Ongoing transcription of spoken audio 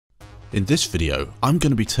In this video, I'm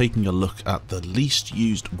going to be taking a look at the least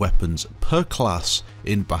used weapons per class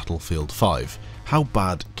in Battlefield 5. How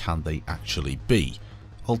bad can they actually be?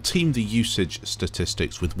 I'll team the usage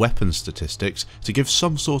statistics with weapon statistics to give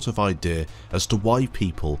some sort of idea as to why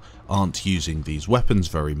people aren't using these weapons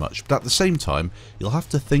very much, but at the same time you'll have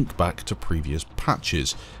to think back to previous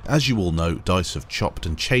patches. As you all know, DICE have chopped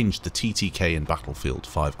and changed the TTK in Battlefield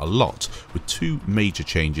 5 a lot, with two major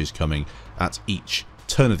changes coming at each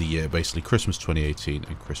turn of the year, basically Christmas 2018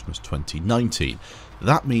 and Christmas 2019.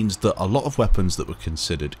 That means that a lot of weapons that were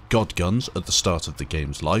considered god guns at the start of the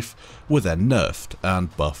game's life were then nerfed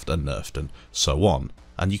and buffed and nerfed and so on.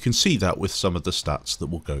 And you can see that with some of the stats that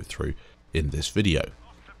we'll go through in this video.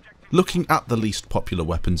 Looking at the least popular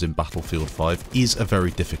weapons in Battlefield 5 is a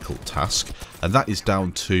very difficult task, and that is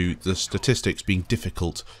down to the statistics being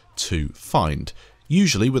difficult to find.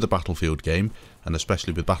 Usually with a Battlefield game, and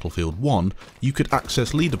especially with Battlefield 1, you could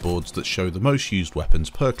access leaderboards that show the most used weapons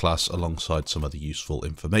per class alongside some other useful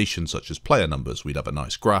information such as player numbers. We'd have a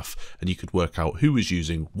nice graph and you could work out who was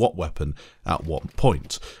using what weapon at what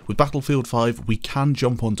point. With Battlefield 5 we can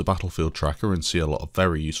jump onto Battlefield Tracker and see a lot of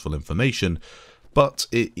very useful information, but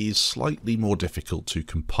it is slightly more difficult to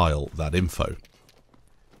compile that info.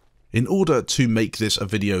 In order to make this a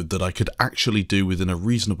video that I could actually do within a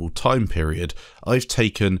reasonable time period, I've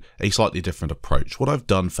taken a slightly different approach. What I've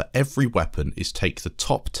done for every weapon is take the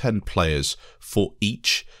top 10 players for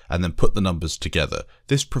each and then put the numbers together.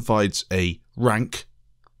 This provides a rank,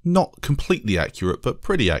 not completely accurate but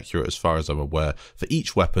pretty accurate as far as I'm aware, for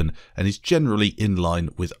each weapon, and is generally in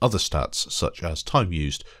line with other stats such as time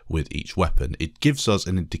used with each weapon. It gives us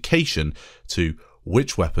an indication to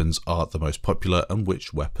which weapons are the most popular and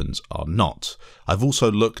which weapons are not. I've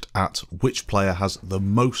also looked at which player has the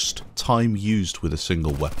most time used with a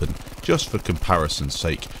single weapon, just for comparison's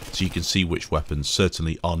sake, so you can see which weapons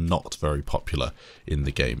certainly are not very popular in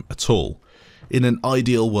the game at all. In an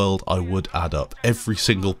ideal world, I would add up every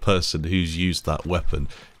single person who's used that weapon,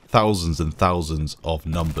 thousands and thousands of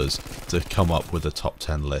numbers, to come up with a top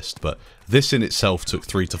 10 list, but this in itself took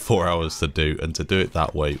 3 to 4 hours to do, and to do it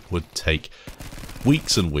that way would take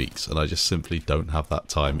weeks and weeks, and I just simply don't have that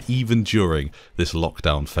time, even during this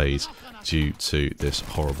lockdown phase due to this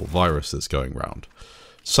horrible virus that's going around.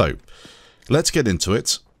 So let's get into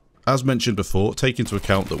it. As mentioned before, take into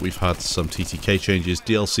account that we've had some TTK changes.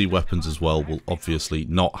 DLC weapons as well will obviously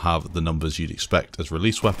not have the numbers you'd expect as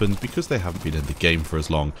release weapons because they haven't been in the game for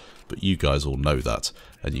as long, but you guys all know that,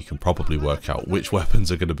 and you can probably work out which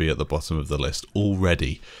weapons are going to be at the bottom of the list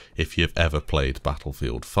already if you've ever played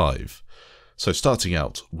Battlefield 5. So starting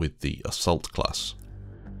out with the Assault class.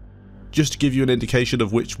 Just to give you an indication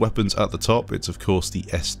of which weapons at the top, it's of course the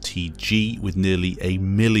STG with nearly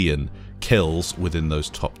 1 million kills within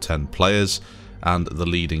those top 10 players, and the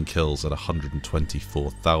leading kills at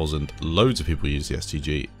 124,000. Loads of people use the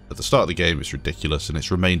STG. At the start of the game it's ridiculous, and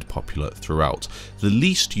it's remained popular throughout. The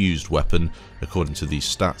least used weapon according to these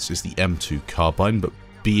stats is the M2 carbine, but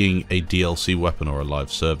being a DLC weapon or a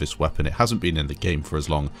live service weapon, it hasn't been in the game for as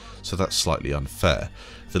long, so that's slightly unfair.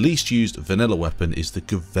 The least used vanilla weapon is the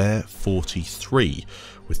Gewehr 43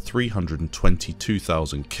 with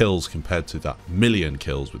 322,000 kills compared to that 1 million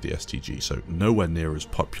kills with the STG, so nowhere near as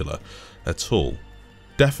popular at all.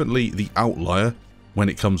 Definitely the outlier when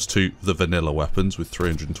it comes to the vanilla weapons with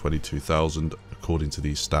 322,000 according to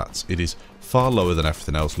these stats. It is far lower than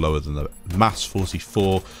everything else, lower than the MAS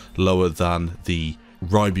 44, lower than the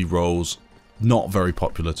Ryby rolls. Not very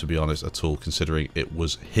popular to be honest at all, considering it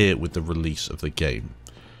was here with the release of the game.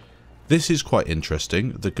 This is quite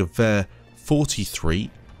interesting. The Gewehr 43,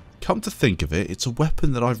 come to think of it, it's a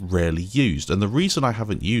weapon that I've rarely used, and the reason I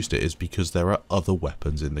haven't used it is because there are other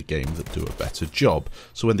weapons in the game that do a better job.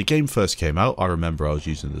 So when the game first came out, I remember I was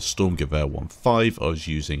using the Sturmgewehr 15, I was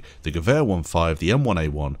using the Gewehr 15, the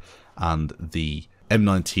M1A1 and the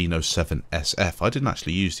M1907 SF. I didn't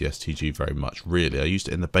actually use the STG very much really. I used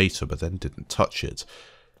it in the beta but then didn't touch it.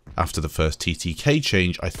 After the first TTK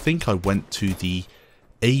change, I think I went to the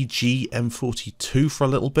AG M42 for a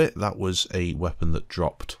little bit. That was a weapon that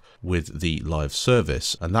dropped with the live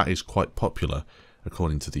service, and that is quite popular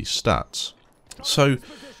according to these stats. So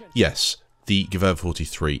yes, the Gewehr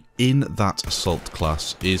 43 in that assault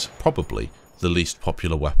class is probably the least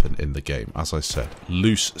popular weapon in the game. As I said,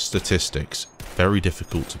 loose statistics, very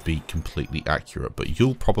difficult to be completely accurate, but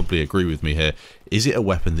you'll probably agree with me here. Is it a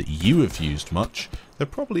weapon that you have used much? There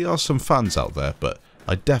probably are some fans out there, but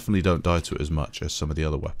I definitely don't die to it as much as some of the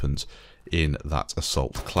other weapons in that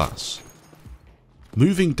assault class.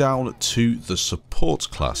 Moving down to the support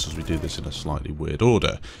class, as we do this in a slightly weird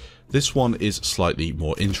order. This one is slightly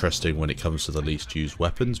more interesting when it comes to the least used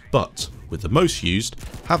weapons, but with the most used,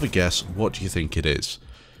 have a guess, what do you think it is?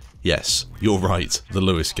 Yes, you're right, the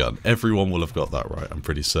Lewis gun. Everyone will have got that right, I'm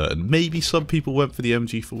pretty certain. Maybe some people went for the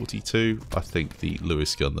MG42. I think the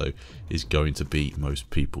Lewis gun, though, is going to be most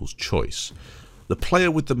people's choice. The player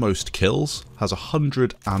with the most kills has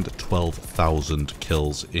 112,000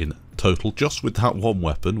 kills in total, just with that one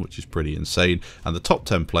weapon, which is pretty insane. And the top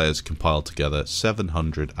 10 players compiled together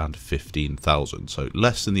 715,000. So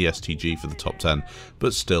less than the STG for the top 10,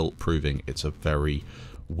 but still proving it's a very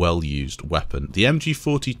well-used weapon. The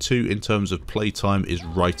MG42 in terms of playtime is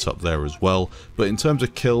right up there as well, but in terms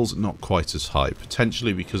of kills, not quite as high,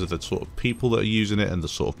 potentially because of the sort of people that are using it and the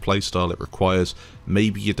sort of playstyle it requires.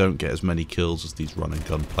 Maybe you don't get as many kills as these run and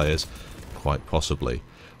gun players, quite possibly.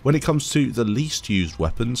 When it comes to the least used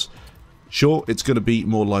weapons, sure, it's going to be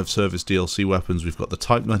more live service DLC weapons. We've got the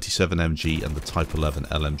Type 97 MG and the Type 11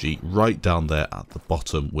 LMG right down there at the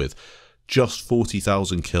bottom with just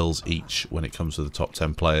 40,000 kills each when it comes to the top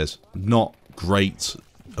 10 players. Not great.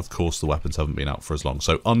 Of course, the weapons haven't been out for as long,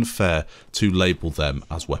 so unfair to label them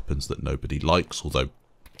as weapons that nobody likes, although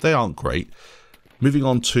they aren't great. Moving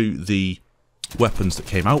on to the weapons that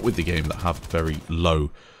came out with the game that have very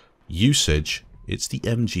low usage, it's the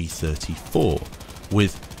MG34,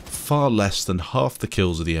 with far less than half the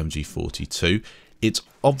kills of the MG42. It's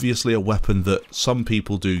obviously a weapon that some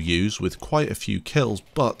people do use with quite a few kills,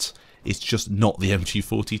 but it's just not the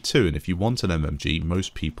MG42, and if you want an MMG,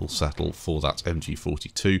 most people settle for that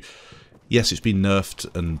MG42. Yes, it's been nerfed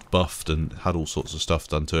and buffed and had all sorts of stuff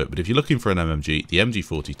done to it, but if you're looking for an MMG, the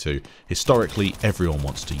MG42, historically, everyone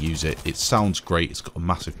wants to use it. It sounds great, it's got a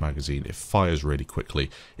massive magazine, it fires really quickly.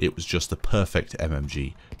 It was just the perfect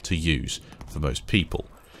MMG to use for most people.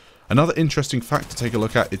 Another interesting fact to take a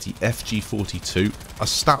look at is the FG42, a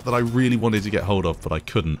stat that I really wanted to get hold of, but I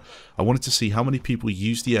couldn't. I wanted to see how many people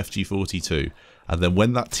used the FG42, and then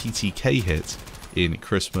when that TTK hit in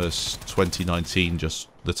Christmas 2019, just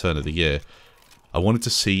the turn of the year, I wanted to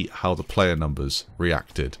see how the player numbers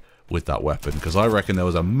reacted with that weapon, because I reckon there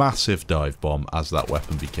was a massive dive bomb as that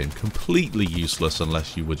weapon became completely useless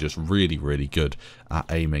unless you were just really, really good at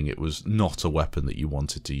aiming. It was not a weapon that you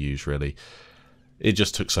wanted to use, really. It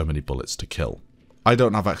just took so many bullets to kill. I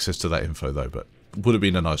don't have access to that info though, but would have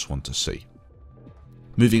been a nice one to see.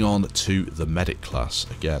 Moving on to the medic class,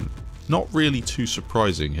 again, not really too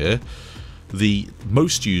surprising here. The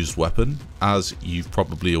most used weapon, as you've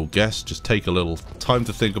probably all guessed, just take a little time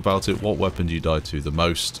to think about it, what weapon do you die to the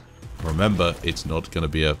most? Remember, it's not going to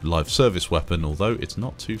be a live service weapon, although it's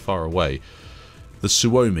not too far away. The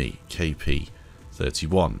Suomi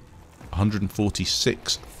KP-31.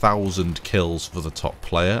 146,000 kills for the top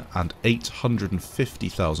player and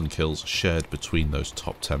 850,000 kills shared between those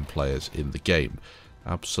top 10 players in the game.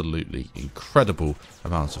 Absolutely incredible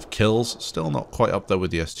amount of kills. Still not quite up there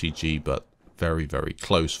with the STG, but very, very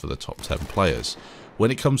close for the top 10 players.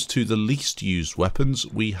 When it comes to the least used weapons,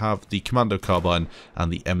 we have the Commando Carbine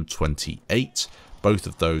and the M28. Both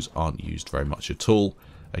of those aren't used very much at all.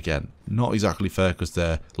 Again, not exactly fair because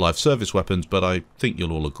they're live service weapons, but I think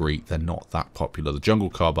you'll all agree they're not that popular. The Jungle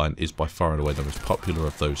Carbine is by far and away the most popular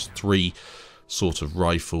of those three sort of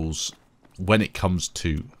rifles. When it comes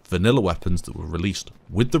to vanilla weapons that were released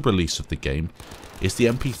with the release of the game, it's the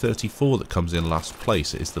MP34 that comes in last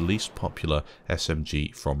place. It is the least popular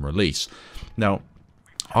SMG from release. Now,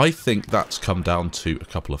 I think that's come down to a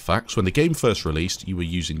couple of facts. When the game first released, you were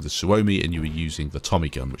using the Suomi and you were using the Tommy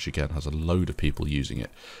gun, which again has a load of people using it.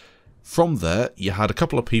 From there, you had a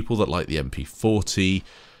couple of people that liked the MP40.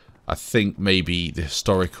 I think maybe the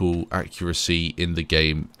historical accuracy in the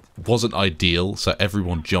game wasn't ideal, so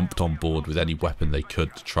everyone jumped on board with any weapon they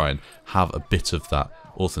could to try and have a bit of that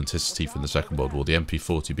authenticity from the Second World War. The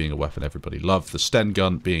MP40 being a weapon everybody loved, the Sten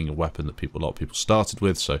gun being a weapon that a lot of people started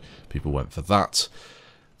with, so people went for that.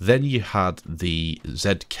 Then you had the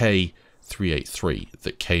ZK383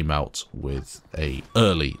 that came out with a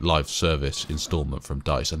early live service installment from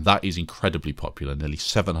DICE, and that is incredibly popular, nearly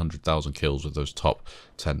 700,000 kills with those top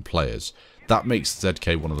 10 players. That makes the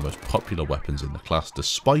ZK one of the most popular weapons in the class,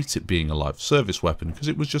 despite it being a live service weapon, because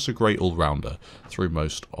it was just a great all-rounder through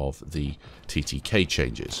most of the TTK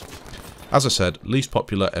changes. As I said, least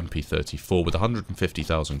popular MP34 with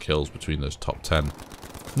 150,000 kills between those top 10.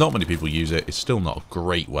 Not many people use it, it's still not a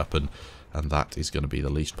great weapon, and that is going to be the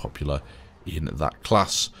least popular in that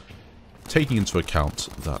class, taking into account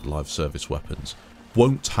that live service weapons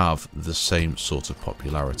won't have the same sort of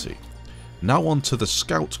popularity. Now on to the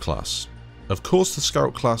Scout class. Of course, the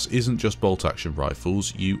Scout class isn't just bolt action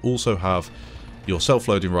rifles, you also have your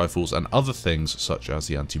self-loading rifles and other things such as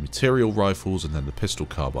the anti-material rifles and then the pistol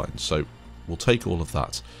carbines. So we'll take all of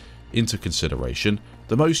that into consideration.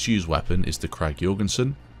 The most used weapon is the Krag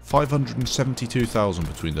Jorgensen, 572,000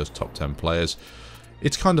 between those top 10 players.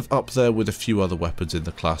 It's kind of up there with a few other weapons in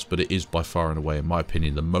the class, but it is by far and away, in my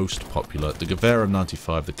opinion, the most popular. The Gewehr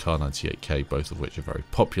M95, the Kar 98K, both of which are very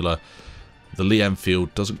popular. The Lee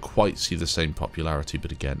Enfield doesn't quite see the same popularity,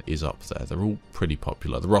 but again is up there. They're all pretty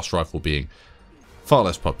popular. The Ross rifle being far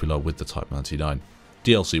less popular with the Type 99.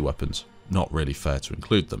 DLC weapons, not really fair to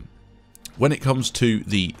include them. When it comes to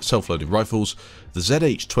the self-loading rifles, the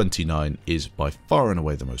ZH-29 is by far and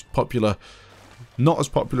away the most popular. Not as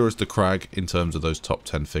popular as the Krag in terms of those top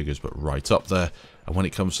 10 figures, but right up there. And when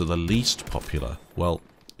it comes to the least popular, well,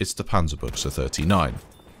 it's the Panzerbuchse 39,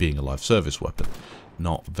 being a live service weapon.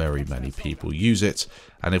 Not very many people use it,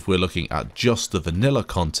 and if we're looking at just the vanilla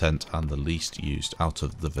content and the least used out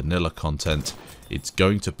of the vanilla content, it's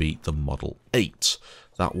going to be the Model 8.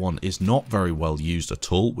 That one is not very well used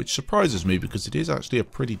at all, which surprises me because it is actually a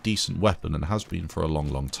pretty decent weapon and has been for a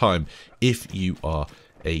long time if you are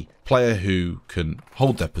a player who can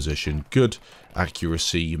hold their position, good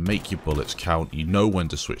accuracy, you make your bullets count, you know when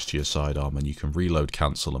to switch to your sidearm, and you can reload,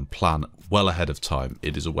 cancel and plan well ahead of time.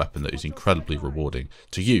 It is a weapon that is incredibly rewarding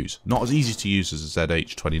to use. Not as easy to use as a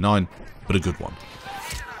ZH-29, but a good one.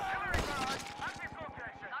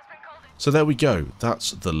 So there we go,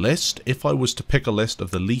 that's the list. If I was to pick a list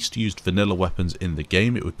of the least used vanilla weapons in the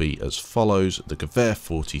game, it would be as follows: the Gewehr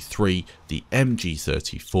 43, the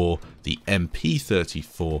MG34, the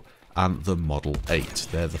MP34 and the Model 8.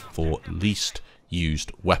 They're the 4 least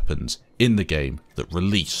used weapons in the game that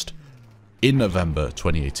released in November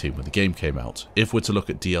 2018 when the game came out. If we're to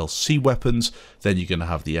look at DLC weapons, then you're going to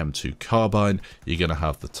have the M2 carbine, you're going to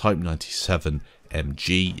have the Type 97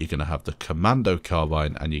 MG, you're going to have the Commando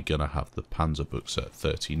carbine, and you're going to have the Panzerbuchse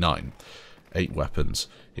 39. 8 weapons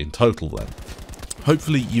in total then.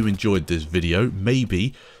 Hopefully you enjoyed this video.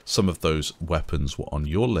 Maybe some of those weapons were on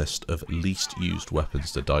your list of least used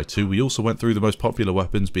weapons to die to. We also went through the most popular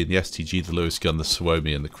weapons, being the STG, the Lewis gun, the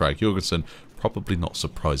Suomi and the Krag Jorgensen. Probably not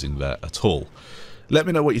surprising there at all. Let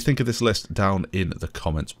me know what you think of this list down in the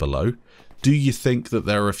comments below. Do you think that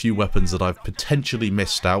there are a few weapons that I've potentially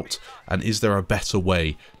missed out? And is there a better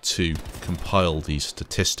way to compile these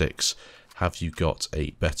statistics? Have you got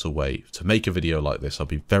a better way to make a video like this? I'd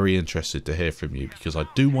be very interested to hear from you, because I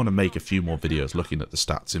do want to make a few more videos looking at the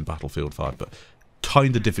stats in Battlefield 5, but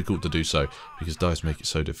kind of difficult to do so because DICE make it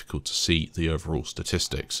so difficult to see the overall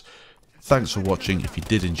statistics. Thanks for watching. If you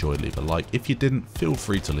did enjoy, leave a like. If you didn't, feel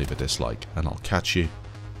free to leave a dislike, and I'll catch you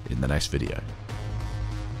in the next video.